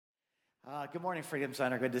Good morning, Freedom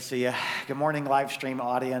Center. Good to see you. Good morning, live stream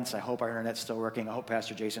audience. I hope our internet's still working. I hope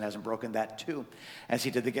Pastor Jason hasn't broken that too, as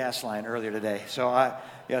he did the gas line earlier today.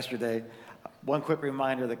 Yesterday. One quick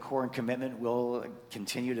reminder, the Core and Commitment will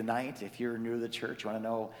continue tonight. If you're new to the church, you want to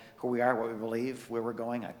know who we are, what we believe, where we're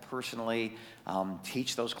going. I personally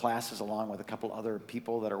teach those classes along with a couple other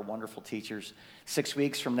people that are wonderful teachers. 6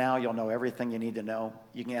 weeks from now, you'll know everything you need to know.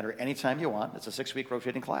 You can enter anytime you want. It's a 6-week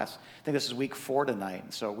rotating class. I think this is week 4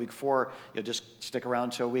 tonight. So week 4, you'll just stick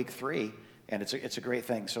around till week 3. And it's a great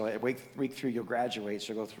thing. So at week 3, you'll graduate.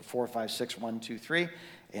 So go through 4, 5, 6, 1, 2, 3.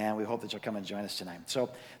 And we hope that you'll come and join us tonight. So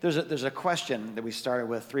there's a question that we started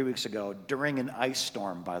with 3 weeks ago during an ice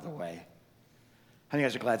storm, by the way. How many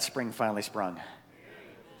of you guys are glad spring finally sprung?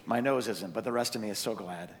 My nose isn't, but the rest of me is so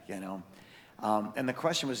glad, And the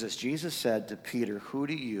question was this. Jesus said to Peter, "Who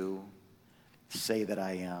do you say that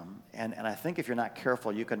I am?" And I think if you're not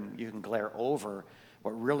careful, you can glare over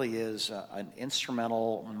what really is an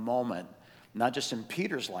instrumental moment, not just in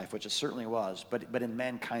Peter's life, which it certainly was, but in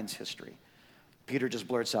mankind's history. Peter just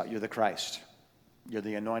blurts out, "You're the Christ. You're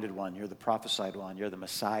the anointed one. You're the prophesied one. You're the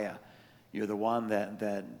Messiah. You're the one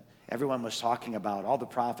that everyone was talking about. All the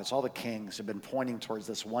prophets, all the kings have been pointing towards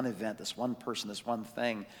this one event, this one person, this one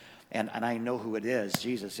thing. And I know who it is.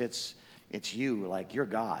 Jesus, it's you. Like, you're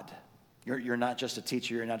God. You're not just a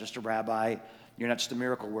teacher. You're not just a rabbi. You're not just a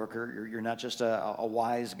miracle worker. You're not just a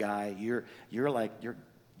wise guy. You're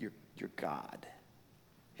God."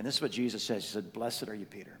 And this is what Jesus says. He said, "Blessed are you,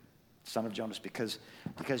 Peter, son of Jonas, because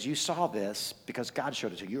you saw this, because God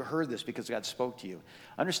showed it to you. You heard this because God spoke to you."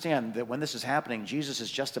 Understand that when this is happening, Jesus is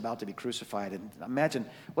just about to be crucified. And imagine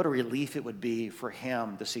what a relief it would be for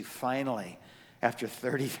him to see finally, after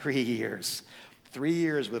 33 years, 3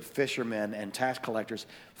 years with fishermen and tax collectors,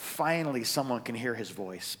 finally someone can hear his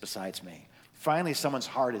voice besides me. Finally, someone's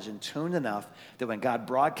heart is in tune enough that when God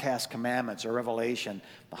broadcasts commandments or revelation,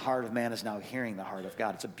 the heart of man is now hearing the heart of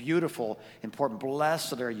God. It's a beautiful, important,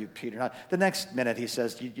 "Blessed are you, Peter." Now, the next minute he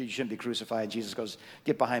says, you shouldn't be crucified. Jesus goes,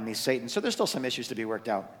 "Get behind me, Satan." So there's still some issues to be worked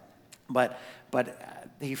out. But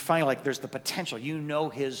he finally, there's the potential. You know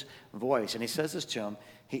his voice. And he says this to him.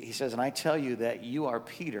 He says, "And I tell you that you are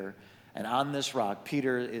Peter, and on this rock,"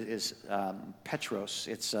 Peter is Petros.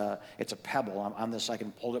 It's a pebble. On this, I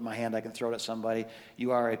can hold it in my hand. I can throw it at somebody.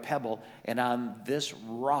 You are a pebble. And on this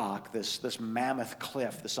rock, this mammoth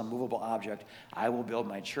cliff, this unmovable object, I will build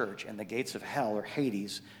my church. And the gates of hell, or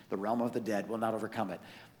Hades, the realm of the dead, will not overcome it.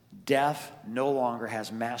 Death no longer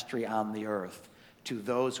has mastery on the earth to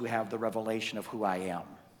those who have the revelation of who I am.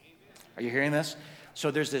 Are you hearing this?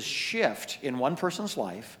 So there's this shift in one person's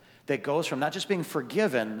life that goes from not just being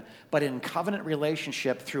forgiven, but in covenant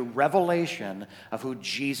relationship through revelation of who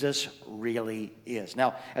Jesus really is.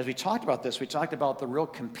 Now, as we talked about this, we talked about the real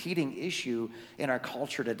competing issue in our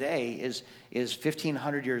culture today is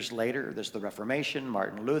 1,500 years later, there's the Reformation,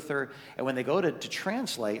 Martin Luther, and when they go to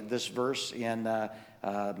translate this verse in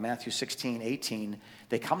Matthew 16:18,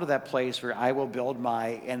 they come to that place where I will build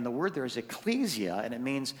and the word there is ecclesia, and it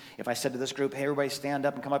means if I said to this group, "Hey, everybody stand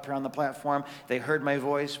up and come up here on the platform," they heard my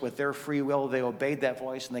voice with their free will, they obeyed that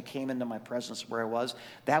voice, and they came into my presence where I was.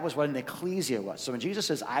 That was what an ecclesia was. So when Jesus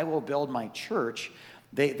says, "I will build my church,"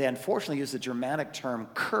 they unfortunately use the Germanic term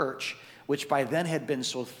 "kirch," which by then had been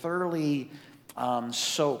so thoroughly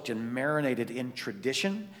soaked and marinated in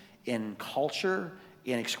tradition, in culture,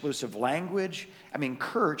 in exclusive language. I mean,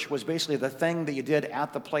 kirch was basically the thing that you did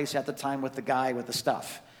at the place at the time with the guy with the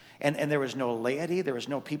stuff. And there was no laity. There was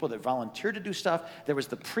no people that volunteered to do stuff. There was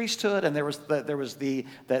the priesthood, and there was the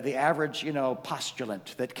average,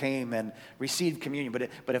 postulant that came and received communion.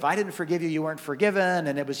 But if I didn't forgive you, you weren't forgiven.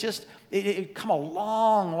 And it was just, it come a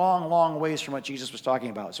long, long, long ways from what Jesus was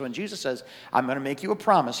talking about. So when Jesus says, "I'm going to make you a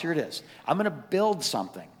promise," here it is. I'm going to build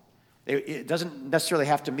something. It doesn't necessarily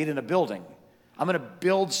have to meet in a building. I'm going to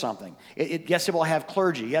build something. Yes, it will have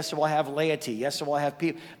clergy. Yes, it will have laity. Yes, it will have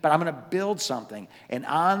people. But I'm going to build something. And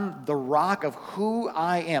on the rock of who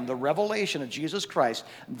I am, the revelation of Jesus Christ,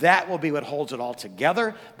 that will be what holds it all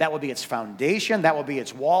together. That will be its foundation. That will be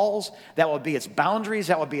its walls. That will be its boundaries.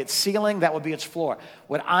 That will be its ceiling. That will be its floor.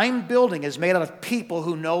 What I'm building is made out of people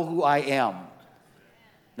who know who I am.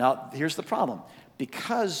 Now, here's the problem.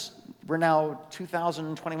 Because we're now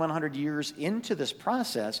 2,000, 2,100 years into this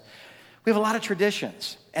process, we have a lot of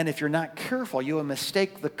traditions, and if you're not careful, you will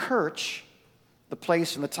mistake the kirch, the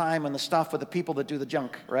place and the time and the stuff with the people that do the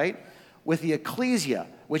junk, right? With the ecclesia,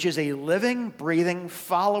 which is a living, breathing,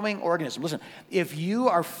 following organism. Listen, if you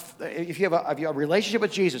have a relationship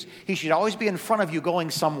with Jesus, he should always be in front of you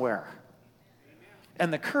going somewhere.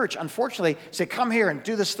 And the church, unfortunately, say, come here and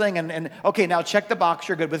do this thing, and okay, now check the box,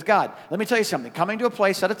 you're good with God. Let me tell you something. Coming to a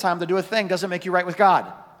place at a time to do a thing doesn't make you right with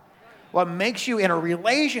God. What makes you in a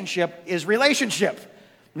relationship is relationship,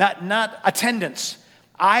 not attendance.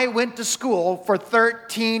 I went to school for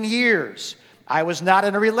 13 years. I was not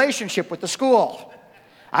in a relationship with the school.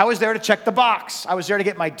 I was there to check the box. I was there to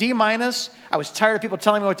get my D-. I was tired of people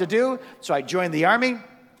telling me what to do, so I joined the Army,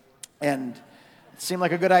 and it seemed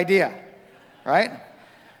like a good idea, right?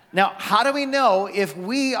 Now, how do we know if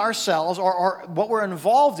we ourselves or what we're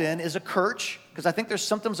involved in is a church? Because I think there's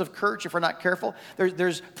symptoms of church if we're not careful.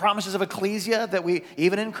 There's promises of ecclesia that we,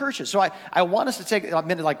 even in churches. So I want us to take a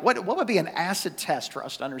minute, like what would be an acid test for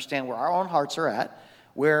us to understand where our own hearts are at,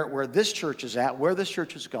 where this church is at, where this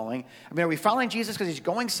church is going. I mean, are we following Jesus because he's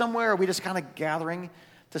going somewhere, or are we just kind of gathering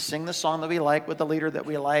to sing the song that we like with the leader that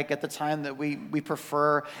we like at the time that we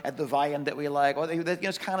prefer, at the volume that we like? Or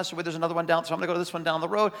it's kind of, so there's another one down, so I'm going to go to this one down the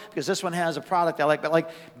road because this one has a product I like.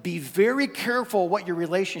 But be very careful what your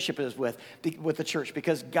relationship is with the church,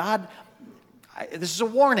 because God, this is a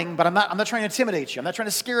warning, but I'm not trying to intimidate you. I'm not trying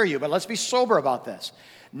to scare you, but let's be sober about this.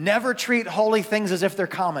 Never treat holy things as if they're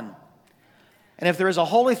common. And if there is a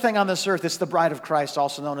holy thing on this earth, it's the bride of Christ,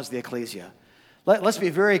 also known as the ecclesia. Let's be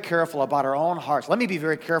very careful about our own hearts. Let me be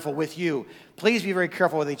very careful with you. Please be very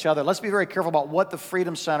careful with each other. Let's be very careful about what the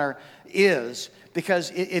Freedom Center is, because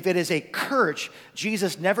if it is a church,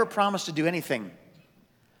 Jesus never promised to do anything.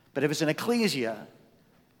 But if it's an ecclesia,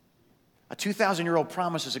 a 2,000-year-old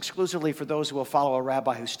promise is exclusively for those who will follow a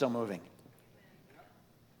rabbi who's still moving.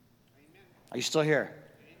 Are you still here?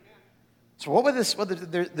 So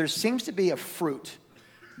there seems to be a fruit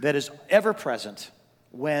that is ever present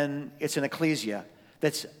when it's an ecclesia,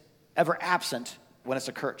 that's ever absent when it's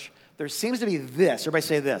a church. There seems to be this. Everybody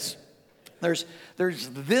say this. There's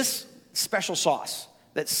this special sauce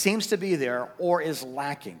that seems to be there or is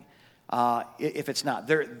lacking if it's not.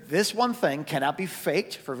 This one thing cannot be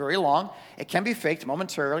faked for very long. It can be faked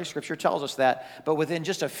momentarily. Scripture tells us that. But within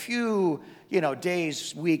just a few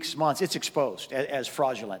days, weeks, months, it's exposed as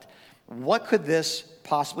fraudulent. What could this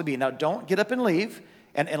possibly be? Now, don't get up and leave.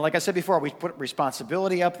 And like I said before, we put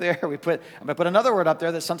responsibility up there. I'm going to put another word up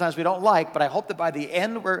there that sometimes we don't like, but I hope that by the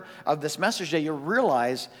end of this message today, you'll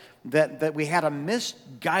realize that we had a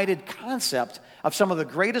misguided concept of some of the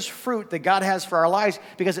greatest fruit that God has for our lives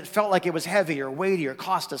because it felt like it was heavy or weighty or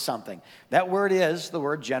cost us something. That word is the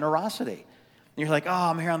word generosity. And you're like, oh,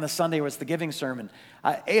 I'm here on the Sunday where it's the giving sermon.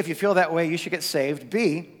 A, if you feel that way, you should get saved.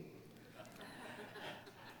 B,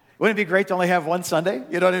 wouldn't it be great to only have one Sunday?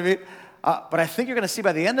 You know what I mean? But I think you're going to see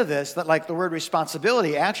by the end of this that like the word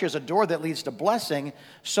responsibility actually is a door that leads to blessing.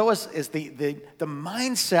 So is the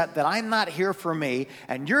mindset that I'm not here for me,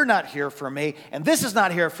 and you're not here for me, and this is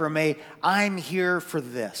not here for me. I'm here for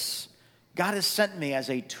this. God has sent me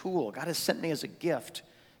as a tool. God has sent me as a gift.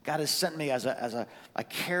 God has sent me as a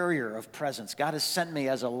carrier of presence. God has sent me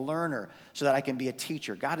as a learner so that I can be a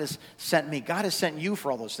teacher. God has sent me. God has sent you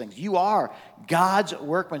for all those things. You are God's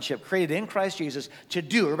workmanship created in Christ Jesus to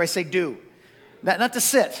do. Everybody say do. Not to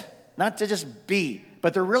sit, not to just be,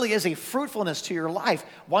 but there really is a fruitfulness to your life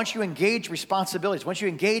once you engage responsibilities, once you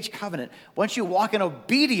engage covenant, once you walk in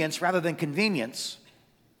obedience rather than convenience.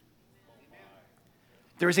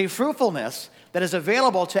 There is a fruitfulness that is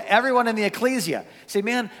available to everyone in the ecclesia. Say,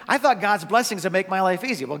 man, I thought God's blessings would make my life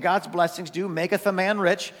easy. Well, God's blessings do maketh a man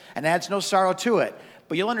rich and adds no sorrow to it.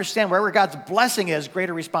 But you'll understand wherever God's blessing is,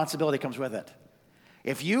 greater responsibility comes with it.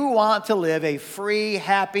 If you want to live a free,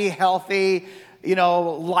 happy, healthy,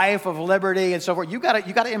 life of liberty and so forth, you got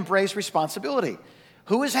to embrace responsibility.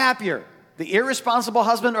 Who is happier, the irresponsible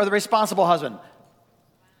husband or the responsible husband?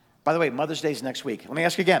 By the way, Mother's Day is next week. Let me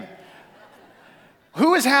ask you again.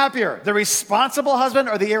 Who is happier, the responsible husband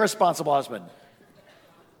or the irresponsible husband?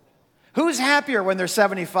 Who's happier when they're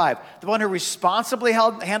 75? The one who responsibly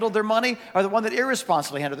handled their money or the one that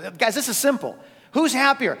irresponsibly handled it? Guys, this is simple. Who's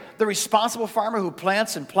happier, the responsible farmer who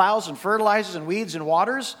plants and plows and fertilizes and weeds and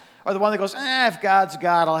waters, or the one that goes, if God's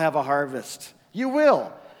God, I'll have a harvest? You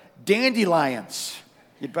will. Dandelions.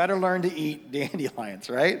 You'd better learn to eat dandelions,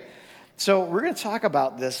 right? So we're going to talk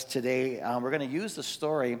about this today. We're going to use the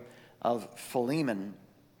story of Philemon,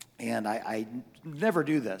 and I never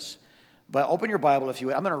do this, but open your Bible if you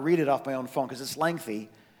would. I'm going to read it off my own phone because it's lengthy,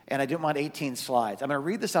 and I didn't want 18 slides. I'm going to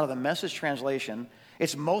read this out of the Message translation.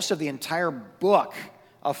 It's most of the entire book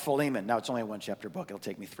of Philemon. Now, it's only a one-chapter book. It'll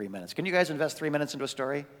take me 3 minutes. Can you guys invest 3 minutes into a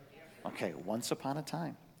story? Okay, once upon a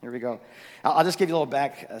time. Here we go. I'll just give you a little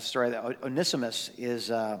back story. Onesimus is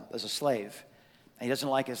a slave, and he doesn't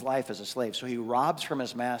like his life as a slave, so he robs from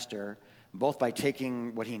his master both by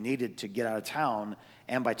taking what he needed to get out of town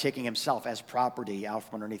and by taking himself as property out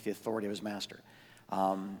from underneath the authority of his master.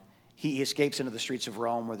 He escapes into the streets of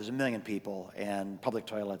Rome where there's 1 million people and public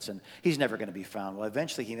toilets, and he's never going to be found. Well,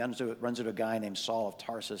 eventually he runs into a guy named Saul of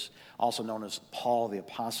Tarsus, also known as Paul the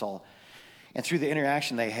Apostle. And through the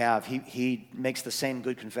interaction they have, he makes the same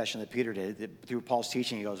good confession that Peter did. Through Paul's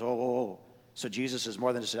teaching, he goes, oh. So Jesus is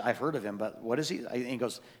more than just, I've heard of him, but what is he? And he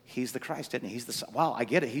goes, he's the Christ, isn't he? He's the Son. Wow, I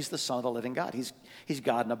get it. He's the Son of the living God. He's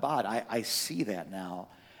God in a bod. I see that now.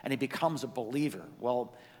 And he becomes a believer.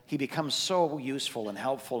 Well, he becomes so useful and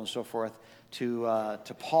helpful and so forth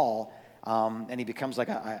to Paul, and he becomes like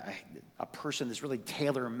a person that's really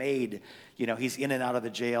tailor-made. You know, he's in and out of the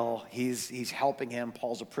jail. He's helping him.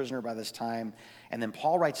 Paul's a prisoner by this time. And then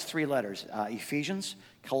Paul writes 3 letters, Ephesians,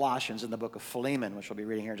 Colossians, and the book of Philemon, which we'll be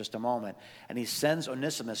reading here in just a moment. And he sends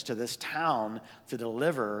Onesimus to this town to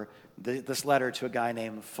deliver this letter to a guy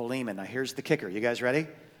named Philemon. Now, here's the kicker. You guys ready?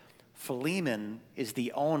 Philemon is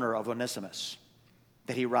the owner of Onesimus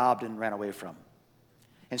that he robbed and ran away from.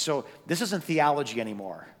 And so this isn't theology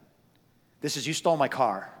anymore. This is, you stole my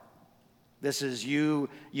car. This is, you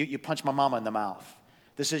punched my mama in the mouth.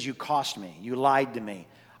 This is, you cost me. You lied to me.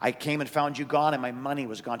 I came and found you gone, and my money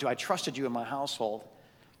was gone too. I trusted you in my household,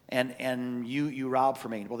 and you robbed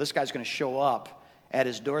from me. Well, this guy's going to show up at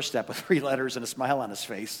his doorstep with 3 letters and a smile on his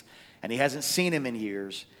face, and he hasn't seen him in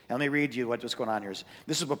years. And let me read you what's going on here.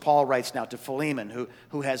 This is what Paul writes now to Philemon,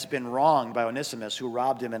 who has been wronged by Onesimus, who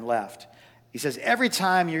robbed him and left. He says, every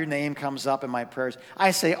time your name comes up in my prayers,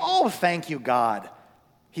 I say, oh, thank you, God.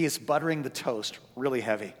 He is buttering the toast really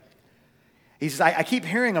heavy. He says, I keep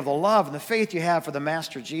hearing of the love and the faith you have for the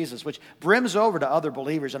Master Jesus, which brims over to other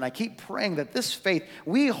believers, and I keep praying that this faith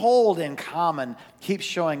we hold in common keeps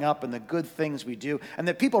showing up in the good things we do, and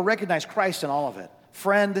that people recognize Christ in all of it.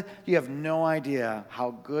 Friend, you have no idea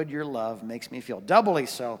how good your love makes me feel. Doubly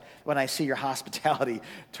so when I see your hospitality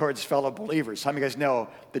towards fellow believers. Some of you guys know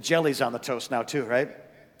the jelly's on the toast now too, right?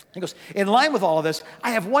 He goes, in line with all of this,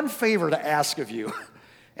 I have one favor to ask of you.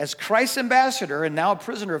 As Christ's ambassador and now a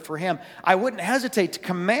prisoner for him, I wouldn't hesitate to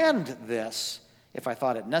command this if I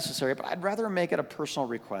thought it necessary, but I'd rather make it a personal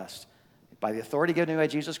request. By the authority given to me by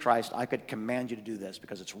Jesus Christ, I could command you to do this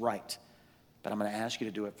because it's right. But I'm going to ask you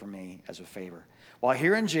to do it for me as a favor. While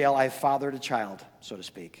here in jail, I fathered a child, so to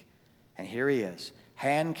speak. And here he is,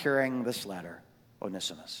 hand-carrying this letter,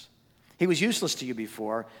 Onesimus. He was useless to you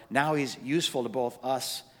before. Now he's useful to both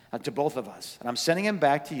of us. And I'm sending him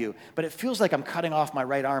back to you. But it feels like I'm cutting off my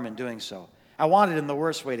right arm in doing so. I wanted in the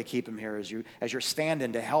worst way to keep him here as your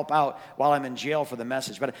stand-in to help out while I'm in jail for the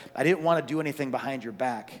message. But I didn't want to do anything behind your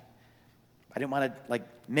back. I didn't want to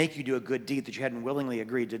make you do a good deed that you hadn't willingly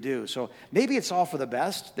agreed to do. So maybe it's all for the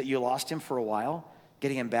best that you lost him for a while,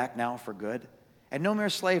 getting him back now for good. And no mere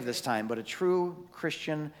slave this time, but a true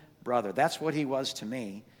Christian brother. That's what he was to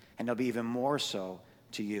me, and he'll be even more so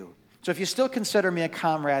to you. So if you still consider me a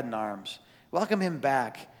comrade in arms, welcome him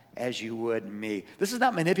back as you would me. This is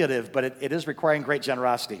not manipulative, but it is requiring great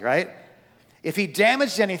generosity, right? If he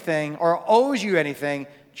damaged anything or owes you anything,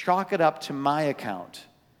 chalk it up to my account.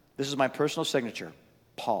 This is my personal signature,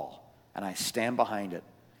 Paul, and I stand behind it.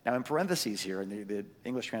 Now, in parentheses here, in the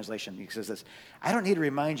English translation, he says this, I don't need to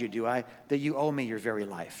remind you, do I, that you owe me your very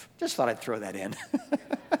life. Just thought I'd throw that in.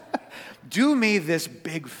 Do me this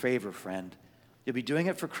big favor, friend. You'll be doing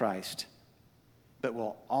it for Christ, but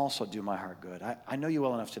will also do my heart good. I know you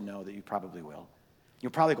well enough to know that you probably will.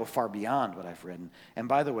 You'll probably go far beyond what I've written. And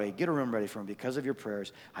by the way, get a room ready for him because of your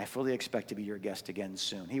prayers. I fully expect to be your guest again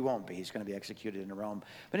soon. He won't be. He's going to be executed in Rome.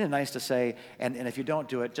 But isn't it nice to say, and if you don't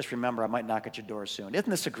do it, just remember I might knock at your door soon. Isn't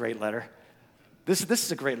this a great letter? This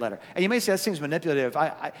is a great letter. And you may say, that seems manipulative.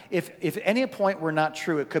 If any point were not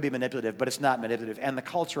true, it could be manipulative, but it's not manipulative. And the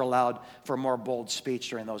culture allowed for more bold speech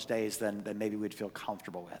during those days than maybe we'd feel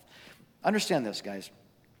comfortable with. Understand this, guys.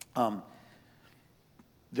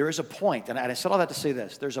 There is a point, and I said all that to say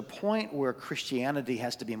this, there's a point where Christianity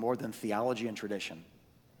has to be more than theology and tradition. It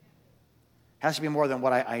has to be more than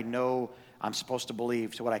what I know I'm supposed to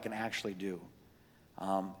believe to what I can actually do.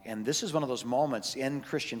 And this is one of those moments in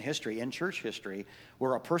Christian history, in church history,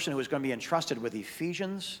 where a person who is going to be entrusted with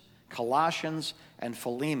Ephesians, Colossians, and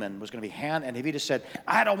Philemon was going to be and if he just said,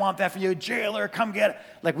 I don't want that for you, jailer, come get it.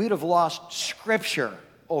 Like we'd have lost scripture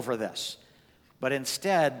over this. But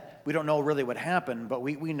instead, we don't know really what happened, but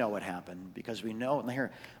we know what happened because we know, and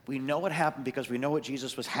here, we know what happened because we know what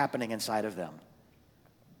Jesus was happening inside of them.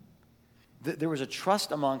 There was a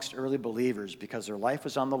trust amongst early believers because their life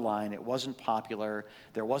was on the line. It wasn't popular.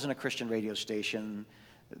 There wasn't a Christian radio station.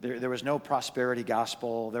 There was no prosperity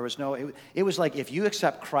gospel. There was no, it was like, if you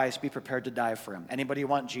accept Christ, be prepared to die for him. Anybody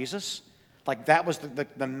want Jesus? Like that was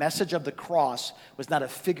the message of the cross was not a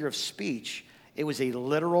figure of speech. It was a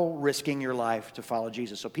literal risking your life to follow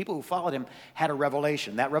Jesus. So people who followed him had a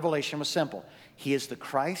revelation. That revelation was simple. He is the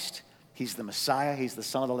Christ. He's the Messiah. He's the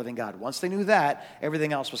Son of the living God. Once they knew that,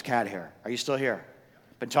 everything else was cat hair. Are you still here?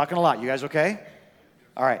 Been talking a lot. You guys okay?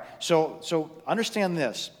 All right. So understand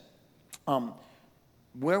this.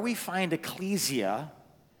 Where we find ecclesia,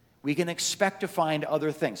 we can expect to find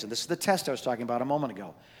other things. And this is the test I was talking about a moment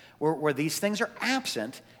ago. Where these things are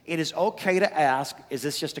absent, it is okay to ask, is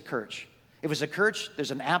this just a church? If it's a church,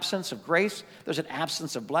 there's an absence of grace, there's an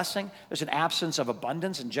absence of blessing, there's an absence of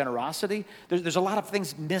abundance and generosity. There's a lot of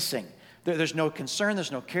things missing. There's no concern,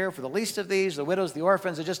 there's no care for the least of these, the widows, the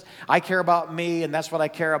orphans. It's just, I care about me, and that's what I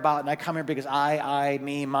care about, and I come here because I,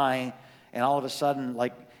 me, my, and all of a sudden,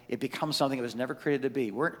 like, it becomes something it was never created to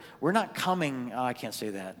be. We're not coming, I can't say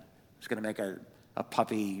that. I was going to make a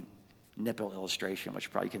puppy nipple illustration,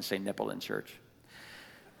 which probably can say nipple in church.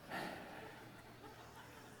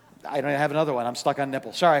 I don't have another one. I'm stuck on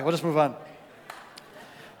nipple. Sorry, we'll just move on.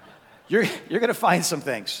 You're going to find some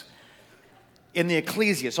things in the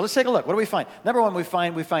ecclesia. So let's take a look. What do we find? Number one, we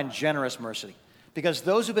find generous mercy. Because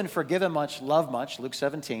those who've been forgiven much love much, Luke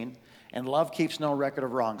 17, and love keeps no record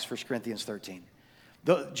of wrongs, 1 Corinthians 13.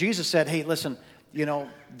 Jesus said, hey, listen,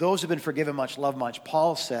 those who've been forgiven much love much.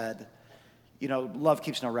 Paul said, love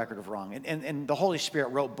keeps no record of wrong. And the Holy Spirit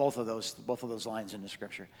wrote both of those lines in the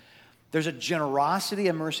Scripture. There's a generosity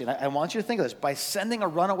and mercy. And I want you to think of this. By sending a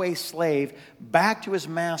runaway slave back to his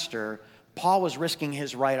master, Paul was risking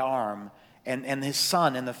his right arm and his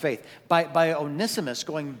son in the faith. By Onesimus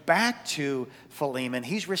going back to Philemon,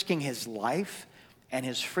 he's risking his life and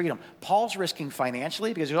his freedom. Paul's risking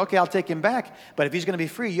financially because he's okay, I'll take him back. But if he's going to be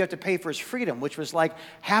free, you have to pay for his freedom, which was like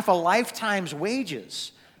half a lifetime's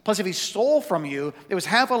wages. Plus, if he stole from you, it was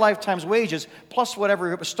half a lifetime's wages, plus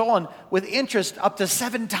whatever it was stolen, with interest up to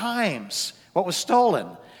 7 times what was stolen.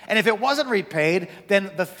 And if it wasn't repaid,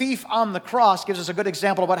 then the thief on the cross gives us a good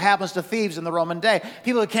example of what happens to thieves in the Roman day.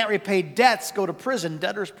 People who can't repay debts go to prison,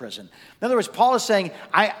 debtor's prison. In other words, Paul is saying,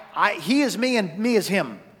 he is me and me is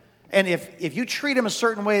him. And if you treat him a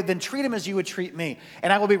certain way, then treat him as you would treat me.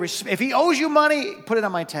 And I will be, if he owes you money, put it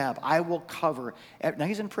on my tab. I will cover. Now,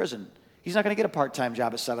 he's in prison. He's not going to get a part-time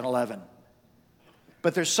job at 7-Eleven.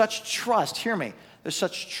 But there's such trust, hear me, there's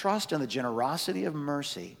such trust in the generosity of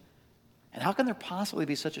mercy. And how can there possibly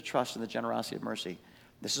be such a trust in the generosity of mercy?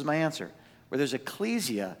 This is my answer. Where there's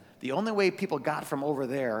ecclesia, the only way people got from over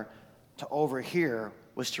there to over here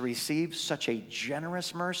was to receive such a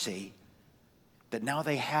generous mercy that now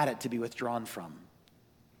they had it to be withdrawn from.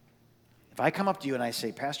 If I come up to you and I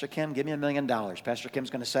say, Pastor Kim, give me $1 million, Pastor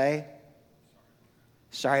Kim's going to say,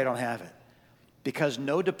 sorry, I don't have it. Because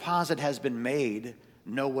no deposit has been made,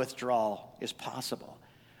 no withdrawal is possible.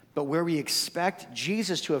 But where we expect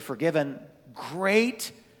Jesus to have forgiven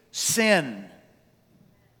great sin,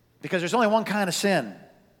 because there's only one kind of sin.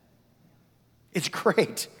 It's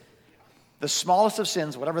great. The smallest of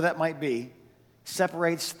sins, whatever that might be,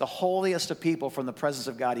 separates the holiest of people from the presence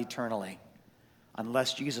of God eternally,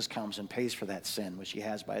 unless Jesus comes and pays for that sin, which he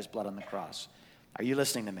has by his blood on the cross. Are you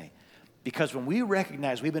listening to me? Because when we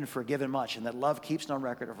recognize we've been forgiven much and that love keeps no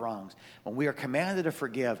record of wrongs, when we are commanded to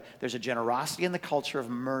forgive, there's a generosity in the culture of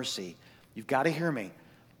mercy. You've got to hear me.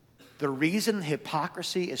 The reason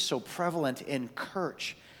hypocrisy is so prevalent in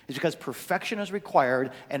church is because perfection is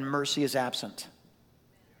required and mercy is absent.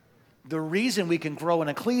 The reason we can grow in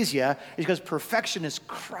ecclesia is because perfection is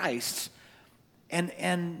Christ's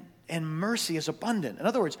and mercy is abundant. In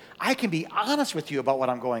other words, I can be honest with you about what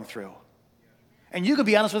I'm going through. And you can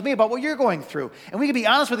be honest with me about what you're going through. And we can be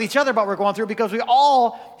honest with each other about what we're going through because we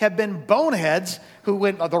all have been boneheads who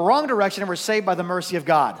went the wrong direction and were saved by the mercy of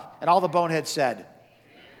God. And all the boneheads said,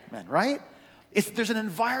 amen, right? There's an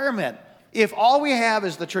environment. If all we have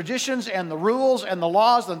is the traditions and the rules and the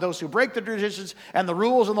laws, then those who break the traditions and the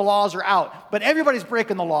rules and the laws are out. But everybody's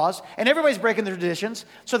breaking the laws and everybody's breaking the traditions.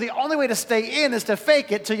 So the only way to stay in is to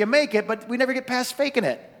fake it till you make it, but we never get past faking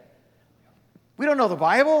it. We don't know the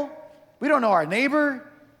Bible. We don't know our neighbor.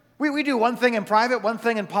 We do one thing in private, one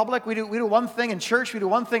thing in public. We do one thing in church. We do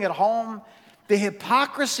one thing at home. The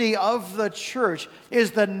hypocrisy of the church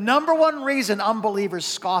is the number one reason unbelievers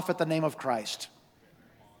scoff at the name of Christ.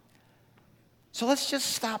 So let's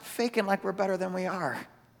just stop faking like we're better than we are.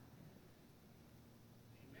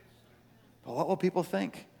 But what will people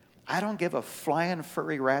think? I don't give a flying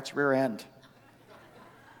furry rat's rear end.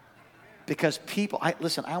 Because people,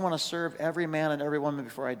 I want to serve every man and every woman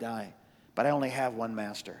before I die. But I only have one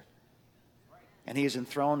master. And he is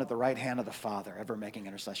enthroned at the right hand of the Father, ever making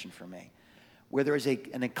intercession for me. where there is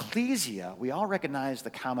an ecclesia, we all recognize the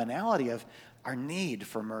commonality of our need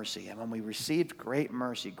for mercy. And when we received great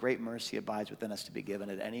mercy abides within us to be given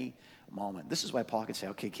at any moment. This is why Paul can say,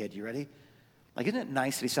 okay, kid, you ready? Like, isn't it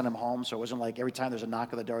nice that he sent him home so it wasn't like every time there's a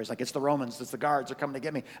knock on the door, he's like, it's the Romans, it's the guards, they're coming to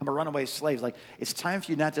get me. I'm a runaway slave. Like, it's time for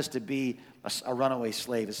you not just to be a runaway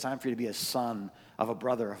slave. It's time for you to be a son of a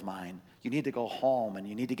brother of mine. You need to go home and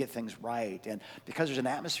you need to get things right. And because there's an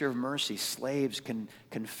atmosphere of mercy, slaves can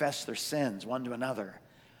confess their sins one to another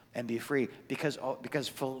and be free. Because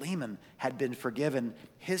Philemon had been forgiven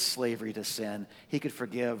his slavery to sin, he could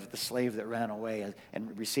forgive the slave that ran away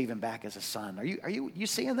and receive him back as a son. Are you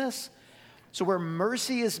seeing this? So where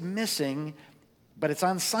mercy is missing, but it's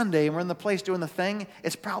on Sunday and we're in the place doing the thing,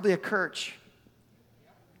 it's probably a church.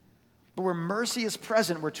 But where mercy is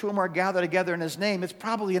present, where two or more gather together in his name, it's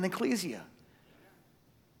probably an ecclesia.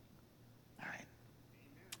 All right.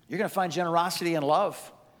 You're going to find generosity and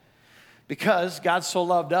love. Because God so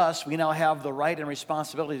loved us, we now have the right and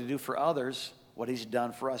responsibility to do for others what he's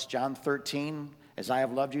done for us. John 13, as I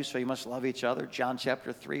have loved you, so you must love each other. John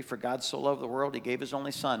chapter 3, for God so loved the world, he gave his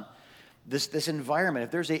only son. This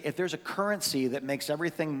environment, if there's a currency that makes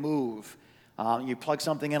everything move, you plug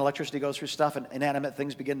something in, electricity goes through stuff, and inanimate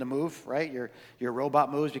things begin to move, right? Your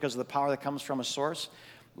robot moves because of the power that comes from a source.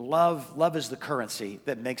 Love is the currency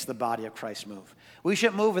that makes the body of Christ move. We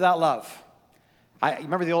shouldn't move without love. I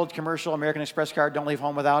remember the old commercial, American Express card, don't leave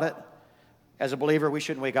home without it. As a believer, we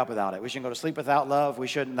shouldn't wake up without it. We shouldn't go to sleep without love. We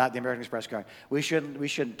shouldn't, not the American Express card. We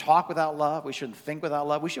shouldn't talk without love. We shouldn't think without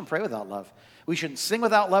love. We shouldn't pray without love. We shouldn't sing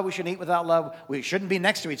without love. We shouldn't eat without love. We shouldn't be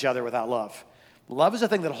next to each other without love. Love is the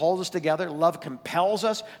thing that holds us together. Love compels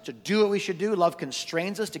us to do what we should do. Love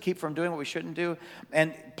constrains us to keep from doing what we shouldn't do.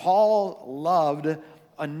 And Paul loved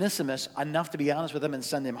Onesimus enough to be honest with him and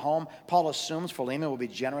send him home. Paul assumes Philemon will be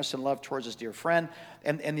generous in love towards his dear friend.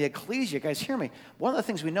 And the ecclesia, guys, hear me. One of the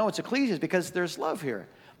things we know it's ecclesia is because there's love here.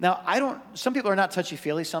 Now, some people are not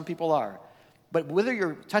touchy-feely, some people are. But whether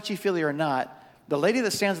you're touchy-feely or not, the lady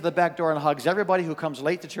that stands at the back door and hugs everybody who comes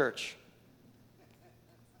late to church,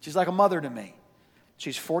 she's like a mother to me.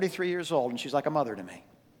 She's 43 years old, and she's like a mother to me.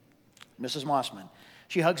 Mrs. Mossman.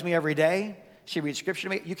 She hugs me every day. She reads scripture to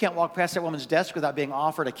me. You can't walk past that woman's desk without being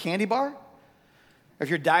offered a candy bar. Or if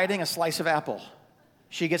you're dieting, a slice of apple.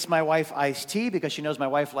 She gets my wife iced tea because she knows my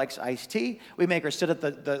wife likes iced tea. We make her sit at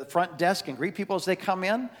the front desk and greet people as they come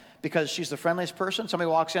in because she's the friendliest person. Somebody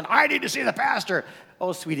walks in, I need to see the pastor.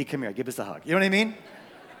 Oh, sweetie, come here, give us a hug. You know what I mean?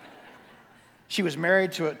 She was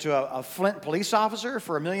married to a Flint police officer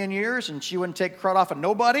for 1 million years, and she wouldn't take crud off of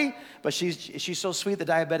nobody, but she's so sweet the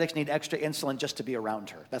diabetics need extra insulin just to be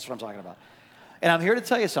around her. That's what I'm talking about. And I'm here to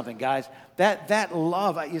tell you something, guys. That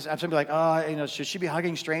love, I'm somebody like, should she be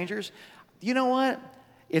hugging strangers? You know what?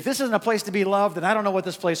 If this isn't a place to be loved, then I don't know what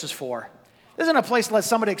this place is for. This isn't a place to let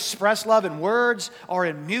somebody express love in words or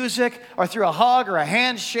in music or through a hug or a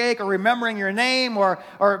handshake or remembering your name or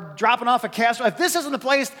dropping off a castle. If this isn't the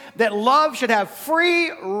place that love should have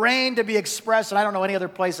free reign to be expressed, and I don't know any other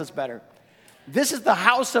place that's better. This is the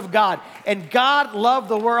house of God, and God loved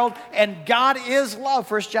the world, and God is love.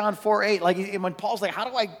 1 John 4:8. Like when Paul's like, how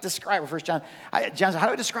do I describe it? 1 John, John says, how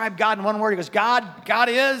do I describe God in one word? He goes, God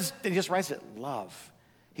is, and he just writes it, love.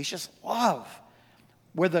 He's just love.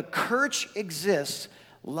 Where the church exists,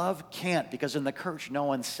 love can't, because in the church, no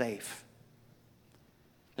one's safe.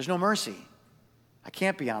 There's no mercy. I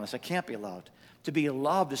can't be honest. I can't be loved. To be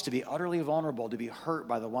loved is to be utterly vulnerable, to be hurt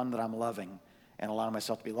by the one that I'm loving and allowing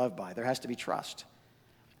myself to be loved by. There has to be trust.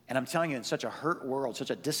 And I'm telling you, in such a hurt world, such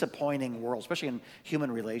a disappointing world, especially in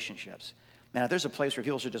human relationships, man, if there's a place where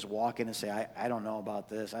people should just walk in and say, I don't know about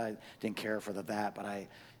this, I didn't care for that, but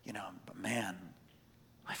man,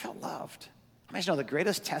 I felt loved. I mean, the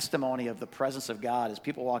greatest testimony of the presence of God is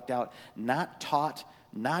people walked out not taught,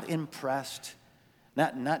 not impressed,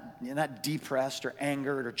 not depressed or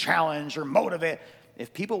angered or challenged or motivated.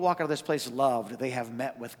 If people walk out of this place loved, they have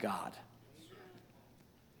met with God.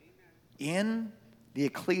 In the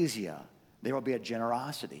ecclesia, there will be a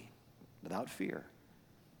generosity without fear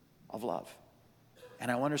of love. And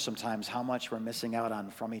I wonder sometimes how much we're missing out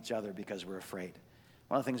on from each other because we're afraid.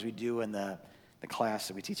 One of the things we do in the class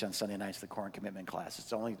that we teach on Sunday nights, the core and commitment class,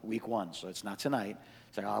 it's only week 1, so it's not tonight.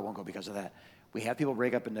 It's like, I won't go because of that. We have people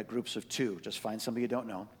break up into groups of 2. Just find somebody you don't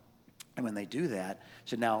know. And when they do that,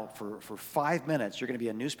 so now for 5 minutes, you're going to be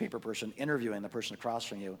a newspaper person interviewing the person across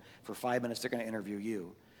from you. For 5 minutes, they're going to interview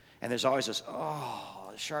you. And there's always this,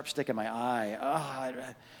 sharp stick in my eye.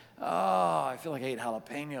 I feel like I ate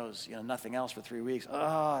jalapenos, nothing else for 3 weeks.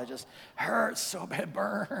 It just hurts so bad, it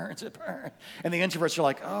burns. And the introverts are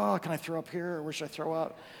like, can I throw up here, or where should I throw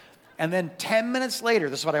up? And then 10 minutes later,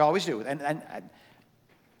 this is what I always do. And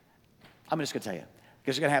I'm just going to tell you,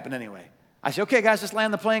 because it's going to happen anyway. I say, okay, guys, let's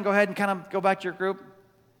land the plane. Go ahead and kind of go back to your group.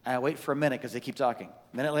 And I wait for a minute because they keep talking.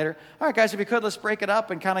 A minute later, all right, guys, if you could, let's break it up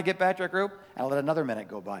and kind of get back to our group. And I'll let another minute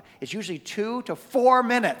go by. It's usually 2 to 4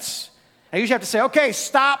 minutes. I usually have to say, okay,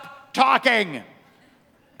 stop talking.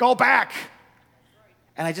 Go back.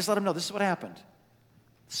 And I just let them know this is what happened.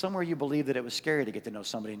 Somewhere you believe that it was scary to get to know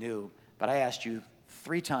somebody new, but I asked you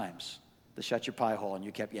 3 times to shut your pie hole, and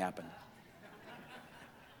you kept yapping.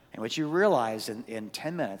 And what you realize in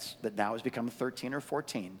 10 minutes, that now has become 13 or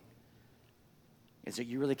 14, is that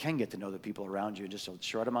you really can get to know the people around you in just a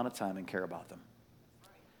short amount of time and care about them.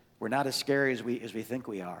 We're not as scary as we think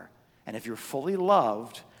we are. And if you're fully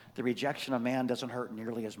loved, the rejection of man doesn't hurt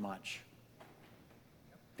nearly as much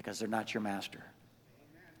because they're not your master.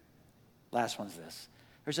 Last one's this.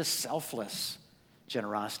 There's a selfless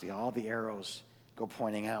generosity. All the arrows go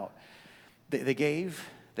pointing out. They gave,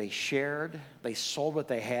 they shared, they sold what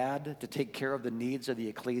they had to take care of the needs of the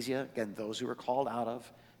ecclesia, again, those who were called out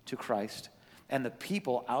of to Christ, and the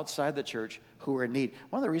people outside the church who were in need.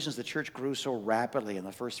 One of the reasons the church grew so rapidly in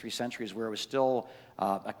the first 3 centuries, where it was still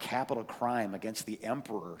a capital crime against the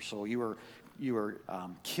emperor, so you were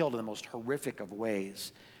killed in the most horrific of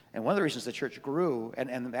ways. And one of the reasons the church grew,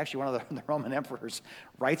 and actually one of the Roman emperors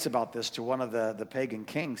writes about this to one of the pagan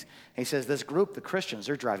kings. He says, this group, the Christians,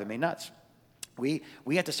 they're driving me nuts. We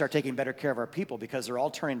have to start taking better care of our people because they're all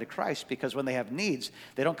turning to Christ, because when they have needs,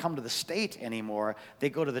 they don't come to the state anymore. They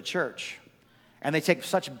go to the church. And they take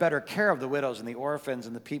such better care of the widows and the orphans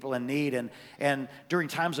and the people in need. And during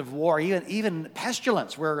times of war, even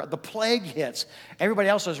pestilence, where the plague hits, everybody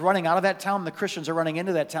else is running out of that town. The Christians are running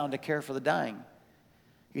into that town to care for the dying.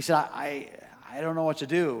 He said, I don't know what to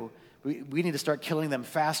do. We need to start killing them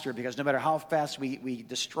faster, because no matter how fast we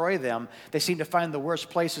destroy them, they seem to find the worst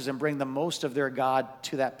places and bring the most of their God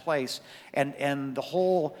to that place. And the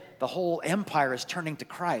whole empire is turning to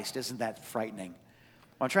Christ. Isn't that frightening?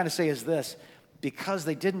 What I'm trying to say is this. Because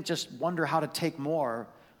they didn't just wonder how to take more,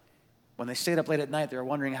 when they stayed up late at night, they were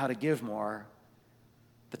wondering how to give more.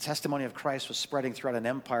 The testimony of Christ was spreading throughout an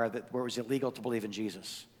empire where it was illegal to believe in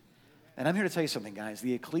Jesus. And I'm here to tell you something, guys.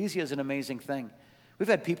 The ecclesia is an amazing thing. We've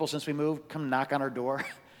had people since we moved come knock on our door.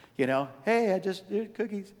 You know, hey, here's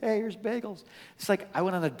cookies. Hey, here's bagels. It's like I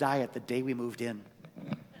went on a diet the day we moved in.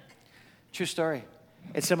 True story.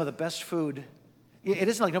 It's some of the best food. It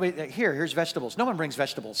isn't like nobody, here's vegetables. No one brings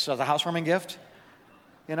vegetables. So the housewarming gift,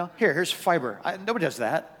 you know, here's fiber. Nobody does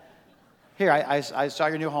that. Here, I saw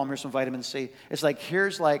your new home. Here's some vitamin C. It's like,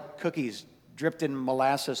 here's like cookies dripped in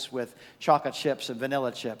molasses with chocolate chips and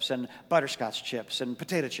vanilla chips and butterscotch chips and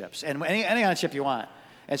potato chips and any kind of chip you want.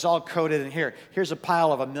 It's all coated in here. Here's a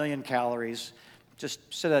pile of 1,000,000 calories. Just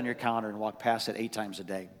sit on your counter and walk past it 8 times a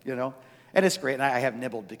day, you know? And it's great. And I have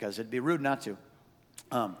nibbled because it'd be rude not to.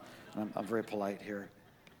 I'm very polite here.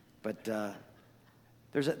 But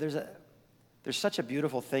there's such a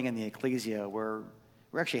beautiful thing in the ecclesia where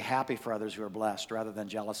we're actually happy for others who are blessed rather than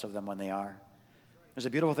jealous of them when they are. There's a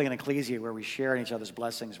beautiful thing in ecclesia where we share in each other's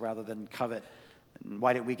blessings rather than covet. And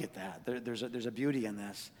why did we get that? There's a beauty in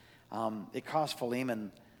this. It cost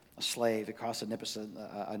Philemon a slave. It cost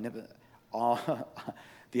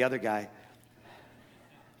the other guy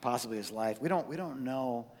possibly his life. We don't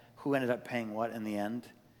know who ended up paying what in the end,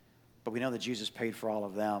 but we know that Jesus paid for all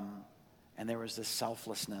of them, and there was this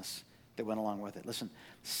selflessness that went along with it. Listen,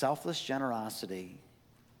 selfless generosity,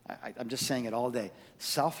 I'm just saying it all day.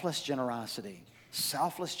 Selfless generosity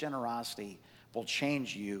will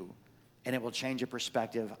change you, and it will change your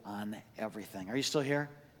perspective on everything. Are you still here?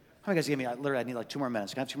 How many guys give me, I need like 2 more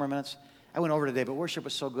minutes. Can I have 2 more minutes? I went over today, but worship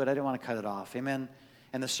was so good, I didn't want to cut it off. Amen?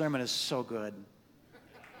 And the sermon is so good.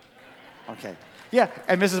 Okay. Yeah,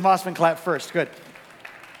 and Mrs. Mossman clapped first. Good.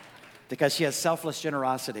 Because she has selfless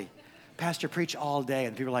generosity. Pastor preach all day,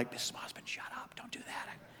 and people are like, Mrs. Mossman, shut up. Don't do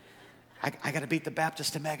that. I got to beat the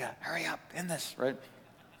Baptist Omega. Hurry up in this, right?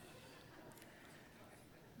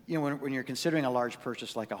 You know, when you're considering a large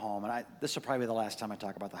purchase like a home, and this will probably be the last time I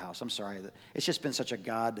talk about the house. I'm sorry. It's just been such a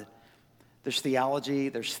God. There's theology,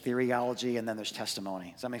 there's theoryology, and then there's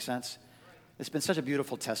testimony. Does that make sense? It's been such a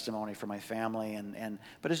beautiful testimony for my family,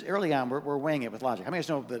 but as early on, we're weighing it with logic. How many of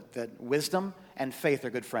you know that wisdom and faith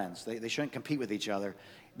are good friends? They shouldn't compete with each other.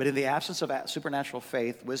 But in the absence of supernatural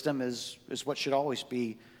faith, wisdom is what should always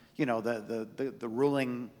be, you know, the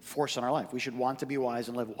ruling force in our life. We should want to be wise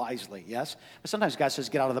and live wisely, yes? But sometimes God says,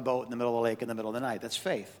 get out of the boat in the middle of the lake in the middle of the night. That's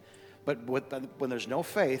faith. But when there's no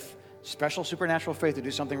faith, special supernatural faith to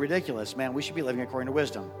do something ridiculous, man, we should be living according to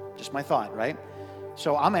wisdom. Just my thought, right?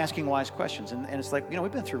 So I'm asking wise questions. And it's like,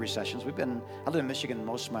 we've been through recessions. I lived in Michigan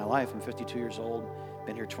most of my life. I'm 52 years old,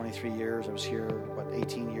 been here 23 years. I was here,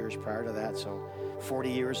 18 years prior to that. So 40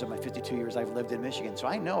 years of my 52 years I've lived in Michigan. So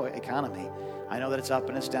I know economy. I know that it's up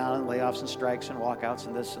and it's down, and layoffs and strikes and walkouts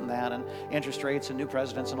and this and that, and interest rates and new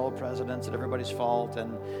presidents and old presidents and everybody's fault,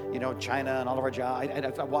 and China and all of our jobs.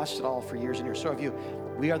 I've watched it all for years and years. So have you.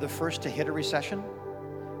 We are the first to hit a recession.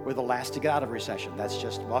 We're the last to get out of recession. That's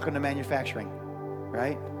just welcome to manufacturing,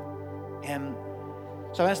 right? And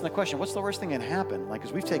so I'm asking the question, what's the worst thing that can happen?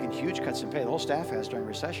 Because we've taken huge cuts in pay. The whole staff has during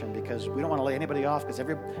recession because we don't want to lay anybody off because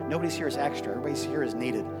nobody's here is extra. Everybody's here is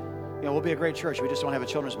needed. We'll be a great church. We just don't have a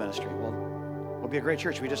children's ministry. We'll be a great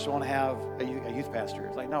church. We just want to have a youth pastor.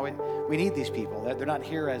 It's like, no, we need these people. They're not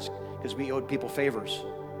here because we owed people favors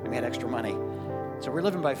and we had extra money. So we're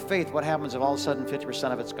living by faith. What happens if all of a sudden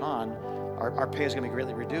 50% of it's gone? Our pay is going to be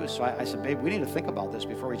greatly reduced. So I said, babe, we need to think about this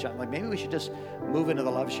before we jump. Maybe we should just move into the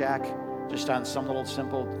Love Shack, just on some little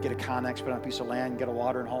simple, get a Connex, put on a piece of land, get a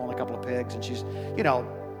watering hole and a couple of pigs. And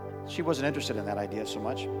she wasn't interested in that idea so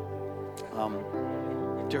much,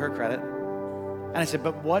 to her credit. And I said,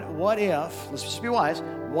 but what if, let's just be wise,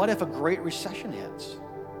 what if a great recession hits?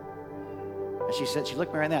 And she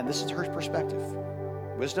looked me right in that, and this is her perspective.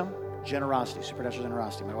 Wisdom, generosity, supernatural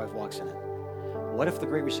generosity. My wife walks in it. What if the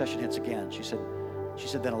Great Recession hits again? She said,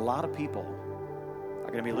 then a lot of people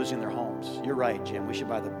are going to be losing their homes. You're right, Jim. We should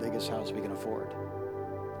buy the biggest house we can afford.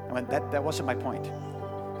 I mean, that wasn't my point.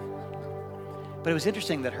 But it was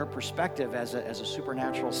interesting that her perspective as a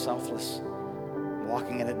supernatural, selfless,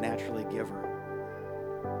 walking in it naturally giver.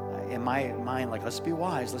 In my mind, let's be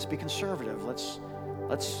wise, let's be conservative, let's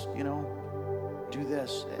do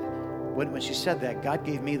this. When she said that, God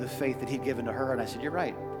gave me the faith that He'd given to her, and I said, you're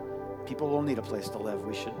right. People will need a place to live.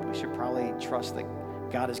 We should probably trust that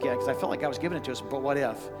God is giving, because I felt like God was giving it to us, but what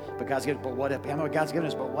if? But God's giving, but what if? I know what God's giving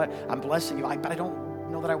us, but what? I'm blessing you, but I don't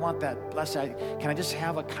know that I want that blessing. Can I just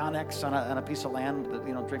have a Connex on a piece of land,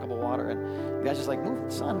 drinkable water? And God's just like,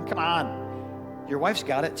 move, son, come on. Your wife's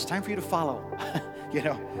got it. It's time for you to follow.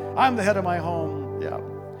 I'm the head of my home. Yeah.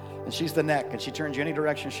 And she's the neck, and she turns you any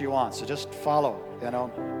direction she wants. So just follow,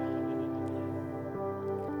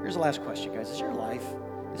 Here's the last question, guys. Is your life,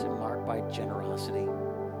 is it marked by generosity?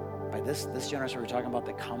 By this generosity we're talking about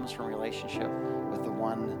that comes from relationship with the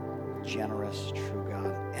one generous, true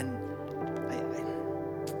God. And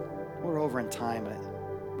we're over in time.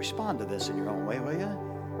 Respond to this in your own way, will you?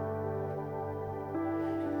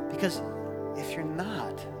 Because if you're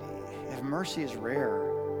not, if mercy is rare,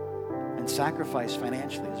 and sacrifice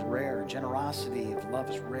financially is rare, generosity of love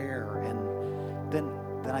is rare, and then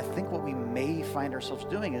I think what we may find ourselves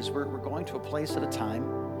doing is we're going to a place at a time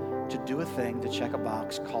to do a thing, to check a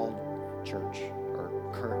box called church or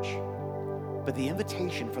church. But the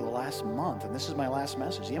invitation for the last month, and this is my last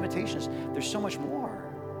message, the invitation is there's so much more.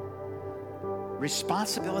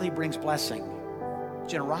 Responsibility brings blessing.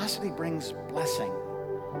 Generosity brings blessing.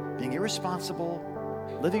 Being irresponsible,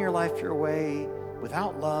 living your life your way,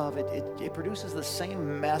 without love, it produces the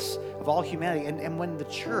same mess of all humanity. And when the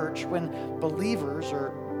church, when believers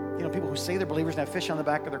or people who say they're believers and have fish on the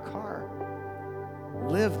back of their car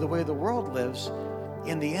live the way the world lives,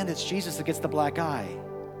 in the end it's Jesus that gets the black eye.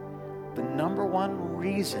 The number one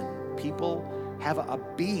reason people have a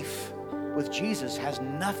beef with Jesus has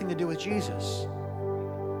nothing to do with Jesus.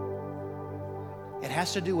 It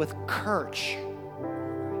has to do with church.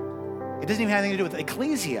 It doesn't even have anything to do with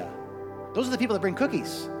ecclesia. Those are the people that bring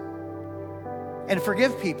cookies and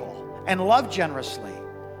forgive people and love generously.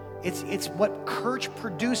 It's what church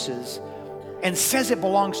produces and says it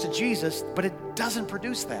belongs to Jesus, but it doesn't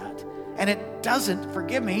produce that. And it doesn't,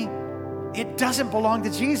 forgive me, it doesn't belong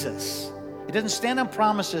to Jesus. It doesn't stand on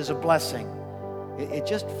promises of blessing. It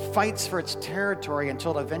just fights for its territory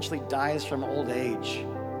until it eventually dies from old age.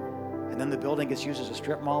 And then the building gets used as a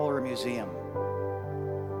strip mall or a museum.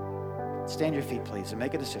 Stand your feet, please, and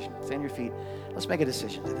make a decision. Stand your feet. Let's make a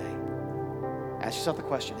decision today. Ask yourself the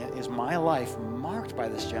question, is my life marked by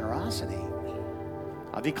this generosity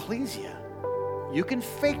of ecclesia? You can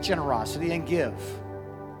fake generosity and give,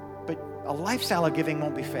 but a lifestyle of giving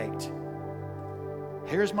won't be faked.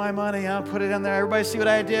 Here's my money, I'll put it in there. Everybody see what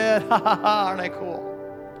I did? Ha ha ha, aren't I cool?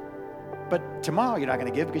 But tomorrow you're not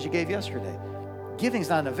going to give because you gave yesterday. Giving's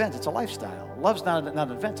not an event, it's a lifestyle. Love's not an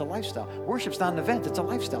event, it's a lifestyle. Worship's not an event, it's a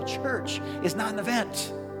lifestyle. Church is not an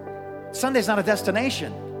event. Sunday's not a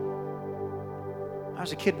destination. When I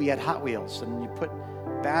was a kid, we had Hot Wheels, and you put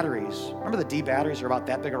batteries. Remember the D batteries are about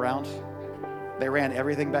that big around? They ran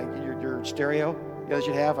everything back, your stereo that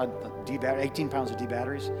you'd have on D battery, 18 pounds of D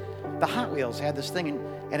batteries. The Hot Wheels had this thing,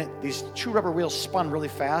 and these true rubber wheels spun really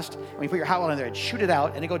fast. And when you put your Hot Wheel in there, it'd shoot it out,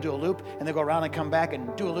 and it'd go do a loop, and then go around and come back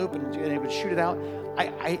and do a loop, and it would shoot it out.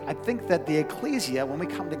 I think that the ecclesia, when we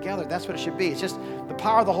come together, that's what it should be. It's just the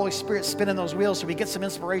power of the Holy Spirit spinning those wheels so we get some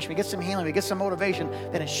inspiration, we get some healing, we get some motivation.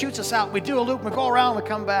 Then it shoots us out. We do a loop, we go around, we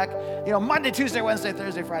come back. You know, Monday, Tuesday, Wednesday,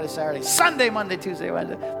 Thursday, Friday, Saturday, Sunday, Monday, Tuesday,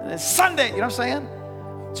 Wednesday, and then Sunday. You know what I'm saying?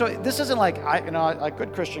 So this isn't like, a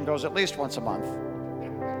good Christian goes at least once a month.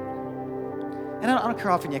 And I don't care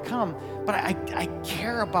how often you come, but I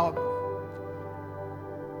care about,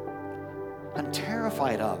 I'm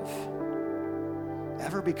terrified of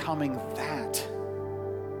ever becoming that,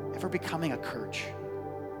 ever becoming a church.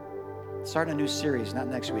 Starting a new series, not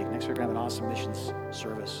next week. Next week we're going to have an awesome missions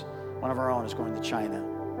service. One of our own is going to China.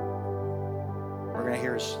 We're going to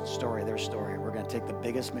hear his story, their story. We're going to take the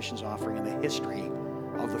biggest missions offering in the history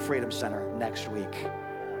of the Freedom Center next week.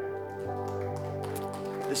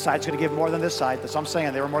 This side's going to give more than this side. That's what I'm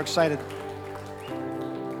saying. They were more excited.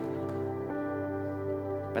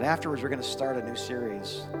 But afterwards, we're going to start a new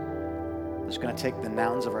series that's going to take the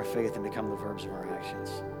nouns of our faith and become the verbs of our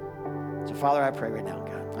actions. So, Father, I pray right now,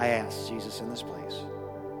 God. I ask, Jesus, in this place,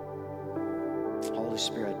 Holy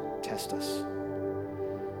Spirit, test us.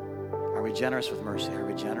 Are we generous with mercy? Are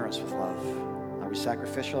we generous with love? Are we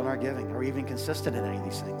sacrificial in our giving? Are we even consistent in any of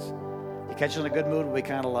these things? You catch us in a good mood, we'll be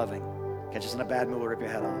kind of loving. Catch us in a bad mood, we'll rip your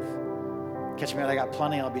head off. Catch me when I got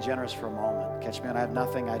plenty, I'll be generous for a moment. Catch me when I have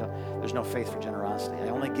nothing, there's no faith for generosity. I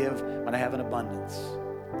only give when I have an abundance.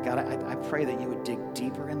 God, I pray that you would dig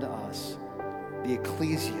deeper into us, the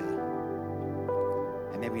ecclesia,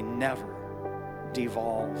 and may we never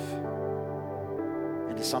devolve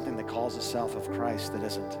into something that calls itself of Christ that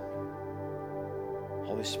isn't.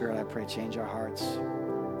 Holy Spirit, I pray, change our hearts.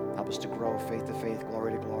 Help us to grow faith to faith,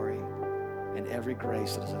 glory to glory, in every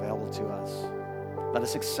grace that is available to us. Let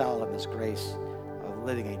us excel in this grace of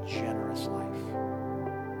living a generous life.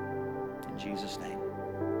 In Jesus' name,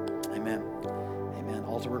 amen. Amen.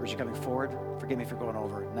 Altar workers are coming forward. Forgive me for going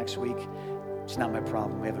over. Next week, it's not my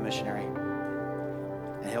problem. We have a missionary.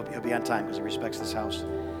 And he'll be on time because he respects this house.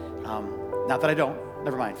 Not that I don't.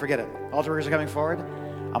 Never mind. Forget it. Altar workers are coming forward.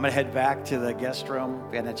 I'm going to head back to the guest room.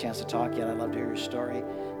 We hadn't had a chance to talk yet. I'd love to hear your story.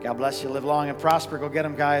 God bless you. Live long and prosper. Go get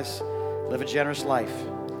them, guys. Live a generous life.